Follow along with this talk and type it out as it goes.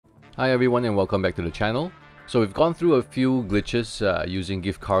Hi everyone and welcome back to the channel. So we've gone through a few glitches using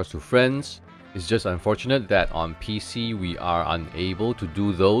gift cards to friends. It's just unfortunate that on PC we are unable to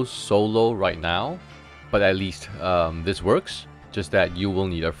do those solo right now. But at least this works, just that you will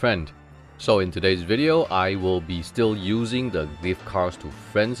need a friend. So in today's video, I will be still using the gift cards to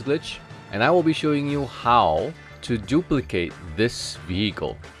friends glitch. And I will be showing you how to duplicate this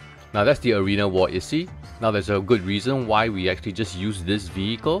vehicle. Now that's the Arena War issi. Now there's a good reason why we actually just use this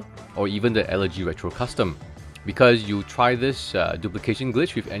vehicle or even the Elegy Retro Custom. Because you try this duplication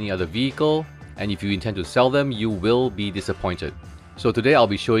glitch with any other vehicle, and if you intend to sell them, you will be disappointed. So today I'll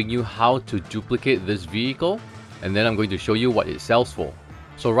be showing you how to duplicate this vehicle, and then I'm going to show you what it sells for.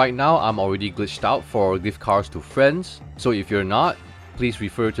 So right now I'm already glitched out for gift cards to friends, so if you're not, please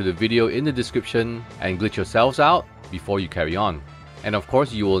refer to the video in the description and glitch yourselves out before you carry on. And of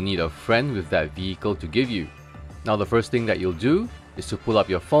course you will need a friend with that vehicle to give you. Now the first thing that you'll do is to pull up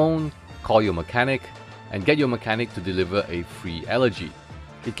your phone, call your mechanic, and get your mechanic to deliver a free Elegy.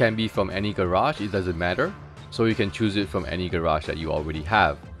 It can be from any garage, it doesn't matter, so you can choose it from any garage that you already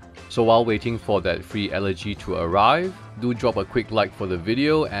have. So while waiting for that free Elegy to arrive, do drop a quick like for the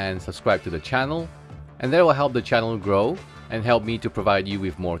video and subscribe to the channel, and that will help the channel grow and help me to provide you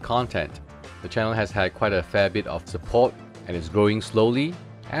with more content. The channel has had quite a fair bit of support and it's growing slowly,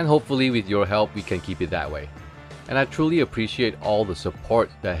 and hopefully with your help we can keep it that way. And I truly appreciate all the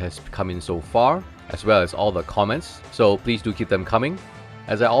support that has come in so far, as well as all the comments, so please do keep them coming,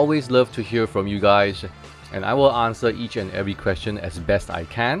 as I always love to hear from you guys, and I will answer each and every question as best I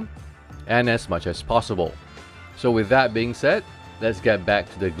can, and as much as possible. So with that being said, let's get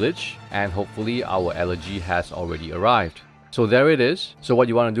back to the glitch, and hopefully our Elegy has already arrived. So there it is. So what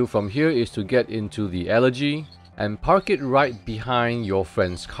you want to do from here is to get into the Elegy, and park it right behind your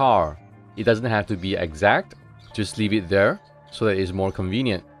friend's car. It doesn't have to be exact, just leave it there so that it's more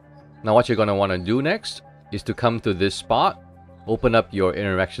convenient. Now what you're going to want to do next is to come to this spot, open up your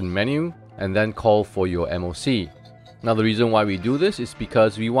interaction menu, and then call for your MOC. Now the reason why we do this is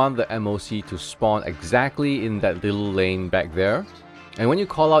because we want the MOC to spawn exactly in that little lane back there. And when you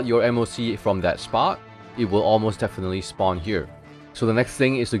call out your MOC from that spot, it will almost definitely spawn here. So the next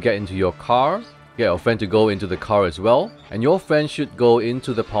thing is to get into your car, get your friend to go into the car as well, and your friend should go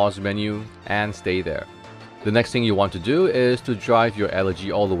into the pause menu and stay there. The next thing you want to do is to drive your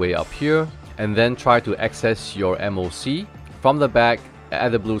Elegy all the way up here, and then try to access your MOC from the back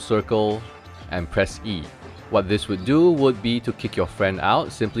at the blue circle and press E. What this would do would be to kick your friend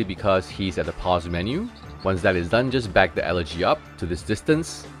out simply because he's at the pause menu. Once that is done, just back the Elegy up to this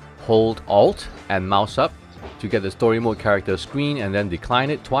distance, hold Alt and mouse up to get the story mode character screen, and then decline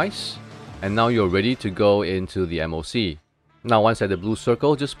it twice. And now you're ready to go into the MOC. Now once at the blue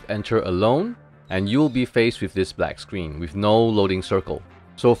circle, just enter alone, and you'll be faced with this black screen with no loading circle.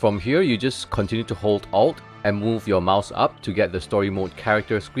 So from here, you just continue to hold Alt and move your mouse up to get the story mode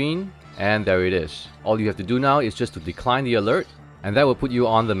character screen, and there it is. All you have to do now is just to decline the alert, and that will put you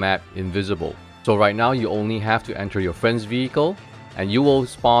on the map invisible. So right now you only have to enter your friend's vehicle, and you will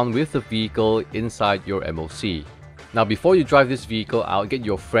spawn with the vehicle inside your MOC. Now before you drive this vehicle out, get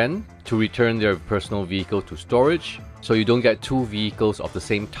your friend to return their personal vehicle to storage, so you don't get two vehicles of the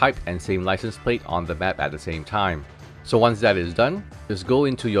same type and same license plate on the map at the same time. So once that is done, just go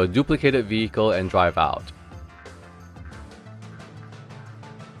into your duplicated vehicle and drive out.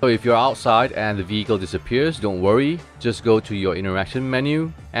 So if you're outside and the vehicle disappears, don't worry, just go to your interaction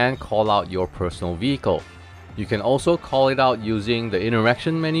menu and call out your personal vehicle. You can also call it out using the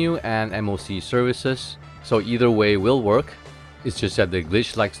interaction menu and MOC services, so either way will work. It's just that the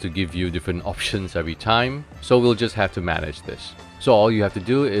glitch likes to give you different options every time, so we'll just have to manage this. So all you have to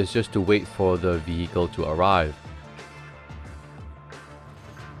do is just to wait for the vehicle to arrive.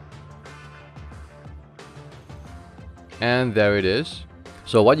 And there it is.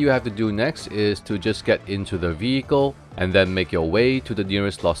 So what you have to do next is to just get into the vehicle and then make your way to the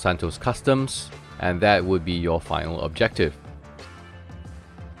nearest Los Santos Customs, and that would be your final objective.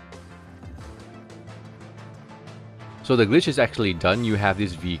 So the glitch is actually done. You have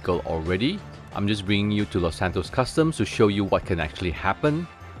this vehicle already. I'm just bringing you to Los Santos Customs to show you what can actually happen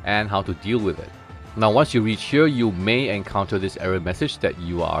and how to deal with it. Now once you reach here, you may encounter this error message that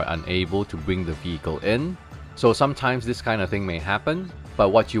you are unable to bring the vehicle in. So sometimes this kind of thing may happen, but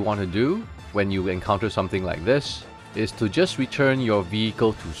what you want to do when you encounter something like this is to just return your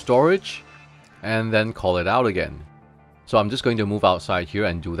vehicle to storage and then call it out again. So I'm just going to move outside here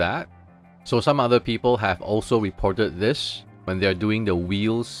and do that. So some other people have also reported this when they're doing the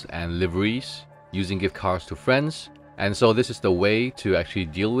wheels and liveries using gift cards to friends. And so this is the way to actually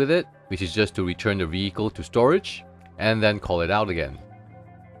deal with it, which is just to return the vehicle to storage and then call it out again.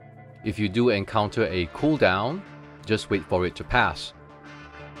 If you do encounter a cooldown, just wait for it to pass.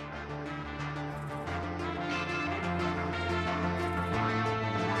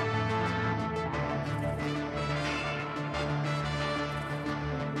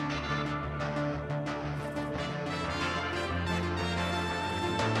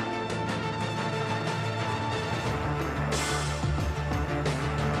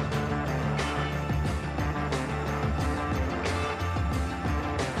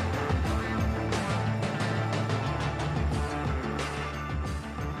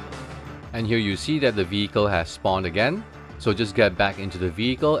 And here you see that the vehicle has spawned again, so just get back into the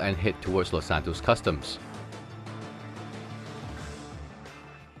vehicle and head towards Los Santos Customs.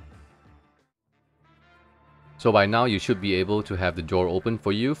 So by now you should be able to have the door open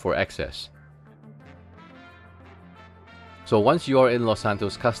for you for access. So once you are in Los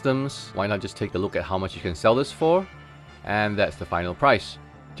Santos Customs, why not just take a look at how much you can sell this for? And that's the final price.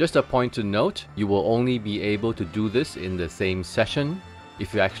 Just a point to note, you will only be able to do this in the same session.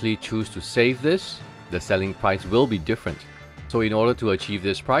 If you actually choose to save this, the selling price will be different. So in order to achieve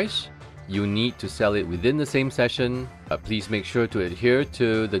this price, you need to sell it within the same session, but please make sure to adhere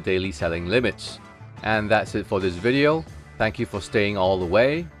to the daily selling limits. And that's it for this video. Thank you for staying all the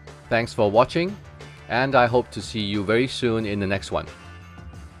way. Thanks for watching, and I hope to see you very soon in the next one.